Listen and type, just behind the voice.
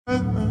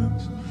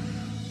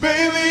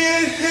Baby,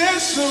 it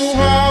hits so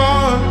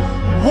hard.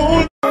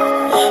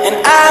 And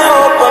I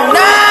hope I'm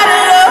not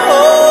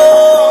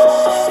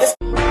alone. It's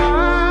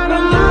Not a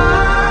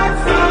life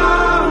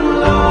from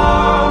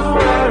love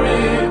where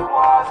it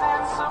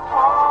wasn't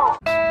supposed.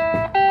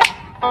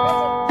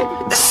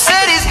 the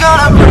city's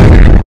gonna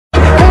burn.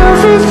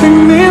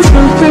 Everything means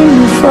nothing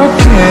if I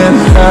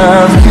can't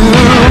have you.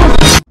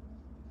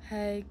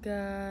 Hey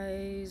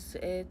guys,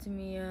 it's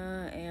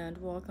Mia and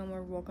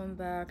welcome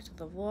back to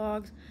the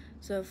vlogs.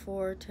 So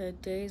for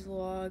today's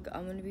vlog,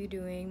 I'm going to be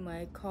doing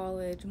my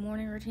college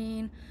morning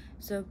routine.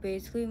 So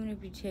basically I'm going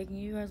to be taking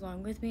you guys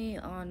along with me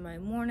on my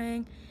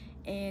morning.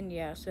 And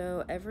yeah,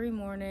 so every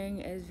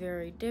morning is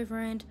very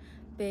different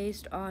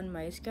based on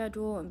my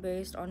schedule and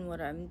based on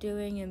what I'm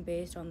doing and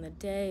based on the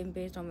day and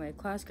based on my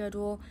class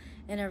schedule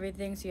and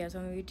everything. So yeah, so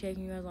I'm going to be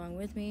taking you guys along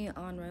with me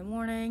on my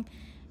morning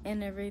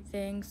and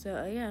everything.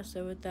 So yeah,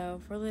 so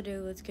without further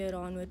ado, let's get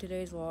on with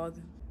today's vlog.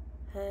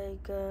 Hey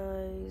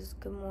guys,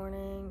 good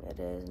morning. It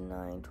is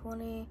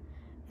 9:20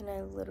 and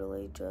I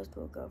literally just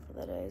woke up for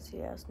the day. So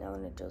yes, now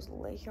I'm gonna just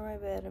lay here on my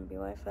bed and be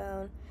my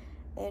phone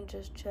and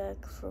just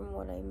check from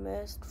what I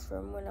missed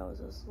from when I was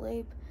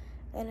asleep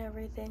and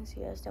everything. So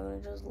yes, now I'm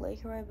gonna just lay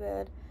here on my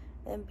bed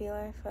and be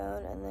my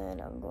phone, and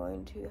then I'm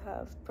going to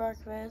have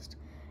breakfast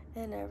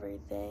and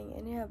everything.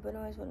 And yeah, but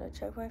anyways, I'm gonna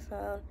check my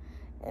phone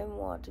and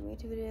watch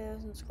YouTube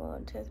videos and scroll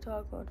on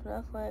TikTok, watch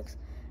Netflix,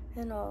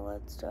 and all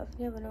that stuff.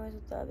 Yeah, but anyways,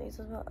 with that being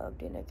said, my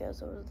update, I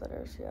guess it was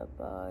letters. Yeah,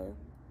 bye.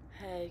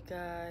 Hey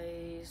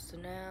guys, so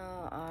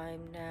now I'm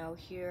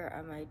here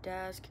at my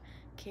desk.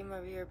 Came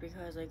over here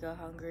because I got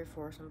hungry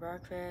for some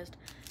breakfast,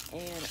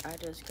 and I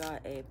just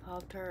got a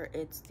Pop-Tart.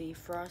 It's the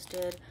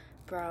frosted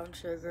brown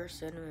sugar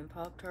cinnamon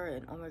Pop-Tart,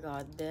 and oh my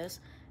god, this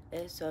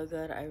is so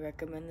good. I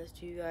recommend this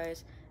to you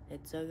guys.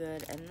 It's so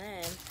good. And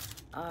then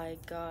I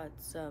got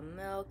some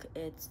milk.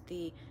 It's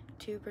the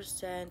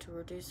 2%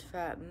 reduced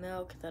fat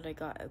milk that I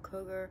got at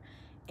Kroger.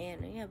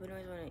 And yeah, but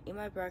anyways, I'm gonna eat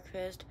my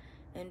breakfast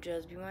and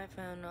just be my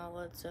phone and all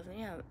that stuff. And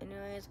yeah,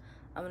 anyways,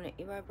 I'm gonna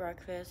eat my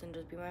breakfast and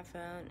just be my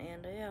phone,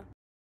 and yeah.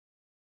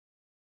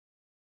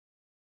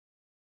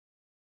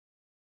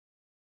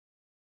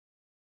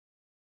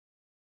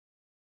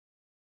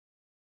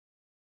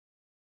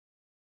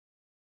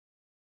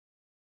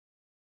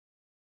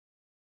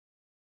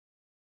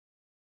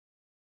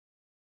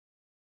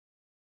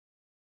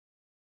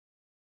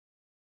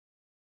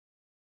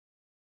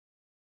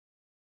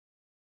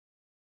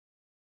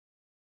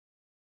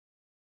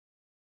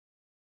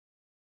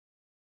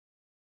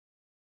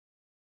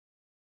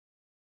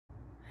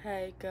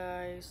 Hey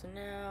guys, so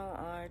now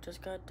I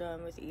just got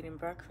done with eating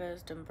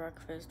breakfast, and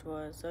breakfast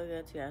was so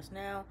good. So yes,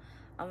 now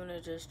I'm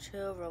gonna just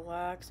chill,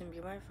 relax, and be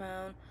on my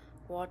phone,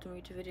 watching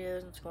YouTube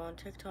videos and scroll on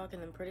TikTok,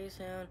 and then pretty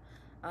soon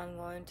I'm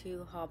going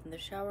to hop in the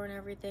shower and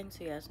everything.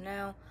 So yes,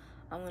 now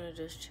I'm gonna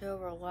just chill,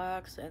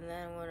 relax, and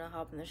then I'm gonna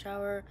hop in the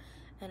shower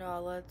and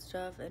all that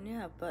stuff. And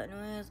yeah, but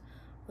anyways,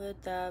 with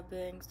that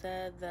being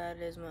said, that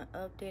is my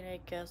update.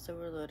 I guess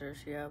over later.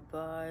 So yeah,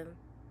 bye.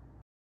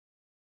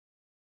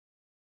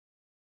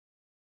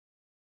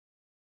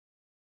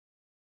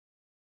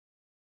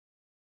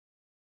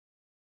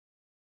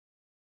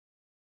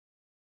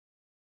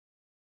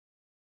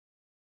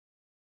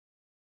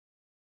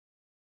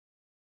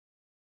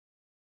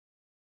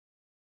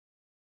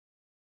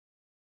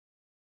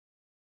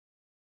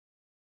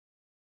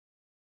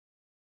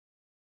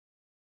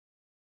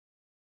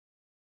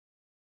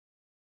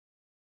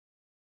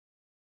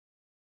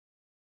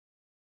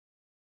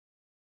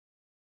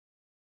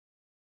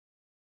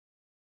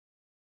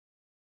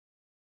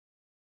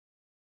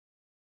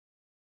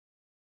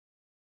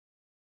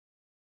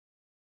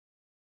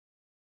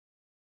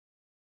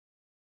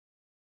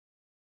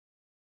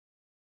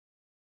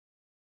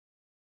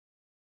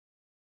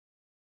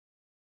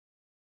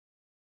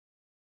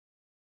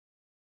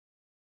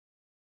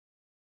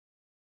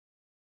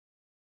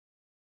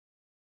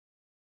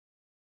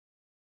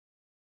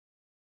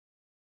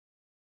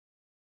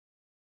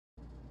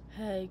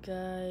 Hey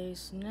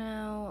guys,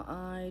 now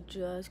I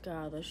just got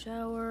out of the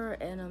shower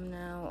and I'm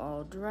now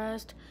all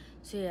dressed.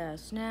 So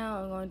yes, now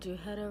I'm going to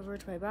head over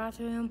to my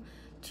bathroom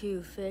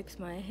to fix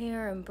my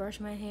hair and brush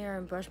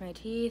my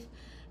teeth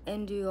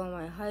and do all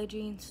my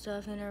hygiene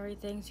stuff and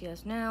everything. So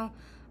yes, now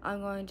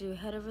I'm going to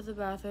head over to the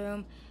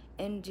bathroom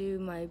and do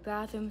my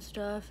bathroom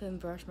stuff and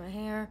brush my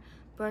hair,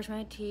 brush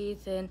my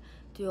teeth, and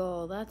do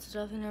all that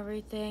stuff and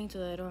everything so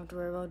that I don't have to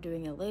worry about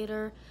doing it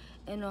later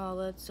and all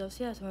that stuff.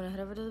 So yes, I'm gonna head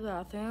over to the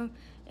bathroom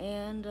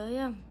and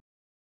yeah.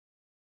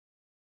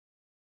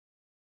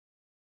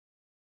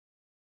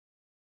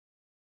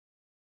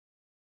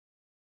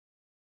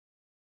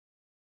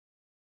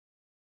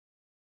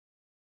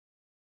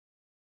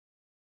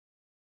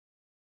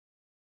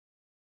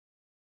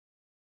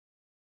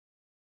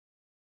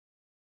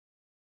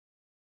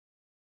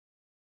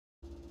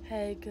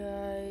 Hey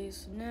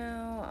guys,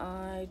 now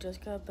I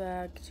just got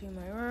back to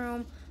my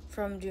room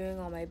from doing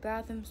all my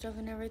bathroom stuff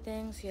and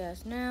everything. So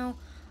yes, now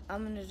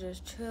I'm gonna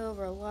just chill,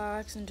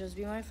 relax, and just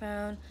be my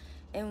phone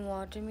and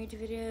watching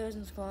YouTube videos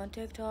and scroll on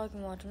TikTok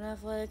and watch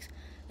Netflix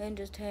and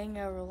just hang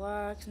out,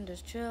 relax, and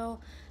just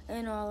chill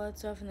and all that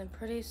stuff. And then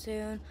pretty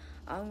soon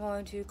I'm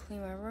going to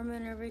clean my room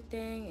and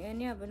everything.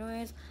 And yeah, but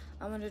anyways,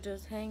 I'm gonna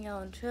just hang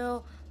out and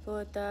chill. But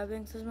with that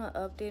being said, my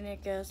update, and I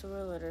guess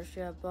over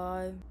leadership.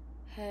 Bye.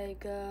 Hey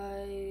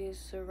guys,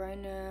 so right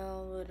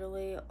now,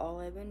 literally all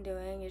I've been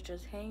doing is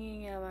just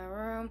hanging out in my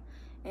room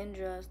and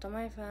just on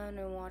my phone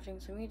and watching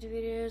some YouTube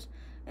videos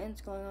and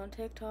scrolling on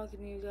TikTok,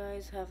 and you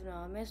guys have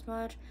not missed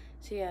much.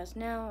 So yes,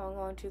 now I'm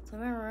going to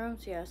clean my room.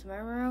 So yes, my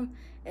room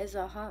is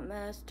a hot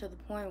mess to the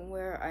point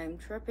where I'm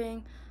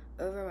tripping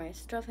over my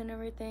stuff and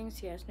everything.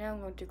 So yes, now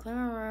I'm going to clean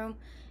my room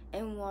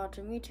and watch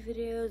some YouTube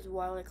videos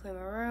while I clean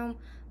my room.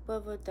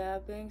 But with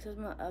that being said,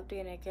 my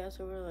update, and I guess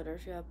over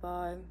leadership.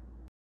 Bye.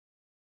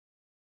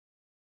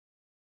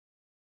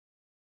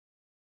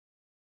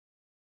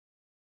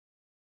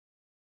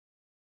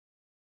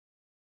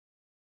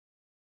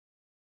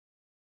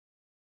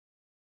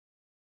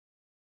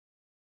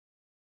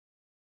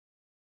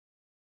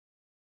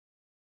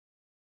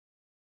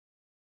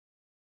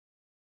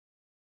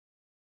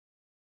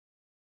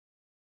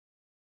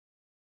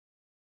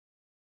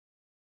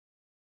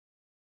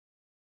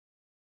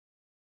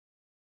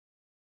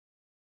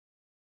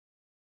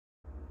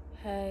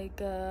 Hey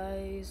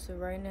guys, so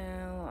right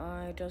now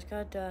I just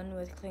got done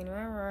with cleaning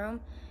my room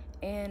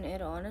and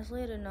it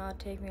honestly did not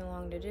take me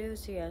long to do.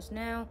 So yes,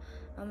 now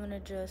I'm gonna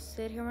just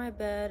sit here on my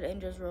bed and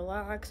just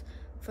relax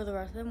for the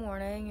rest of the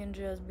morning and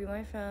just be on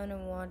my phone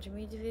and watch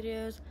YouTube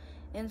videos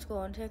and scroll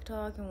on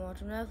TikTok and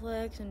watch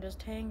Netflix and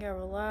just hang out,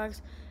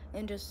 relax,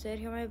 and just sit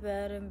here on my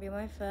bed and be on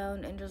my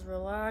phone and just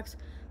relax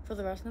for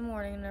the rest of the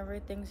morning and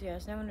everything. So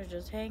yes, now I'm gonna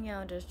just hang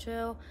out and just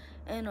chill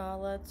and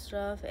all that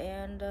stuff,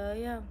 and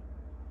yeah.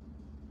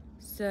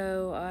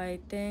 So I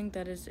think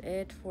that is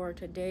it for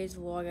today's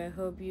vlog. I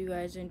hope you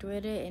guys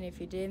enjoyed it, and if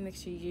you did, make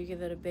sure you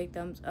give it a big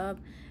thumbs up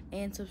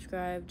and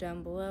subscribe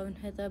down below and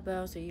hit that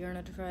bell so you're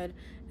notified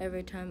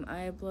every time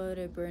I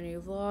upload a brand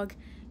new vlog.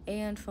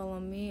 And follow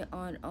me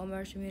on all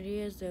my social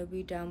medias, they'll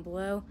be down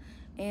below,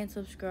 and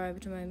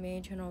subscribe to my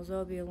main channel,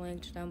 they'll be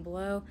linked down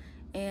below,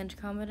 and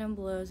comment down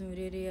below some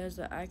videos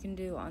that I can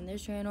do on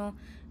this channel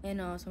and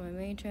also my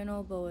main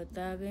channel. But with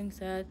that being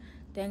said,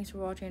 thanks for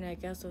watching. I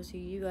guess I'll see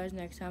you guys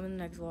next time in the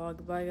next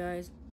vlog. Bye guys.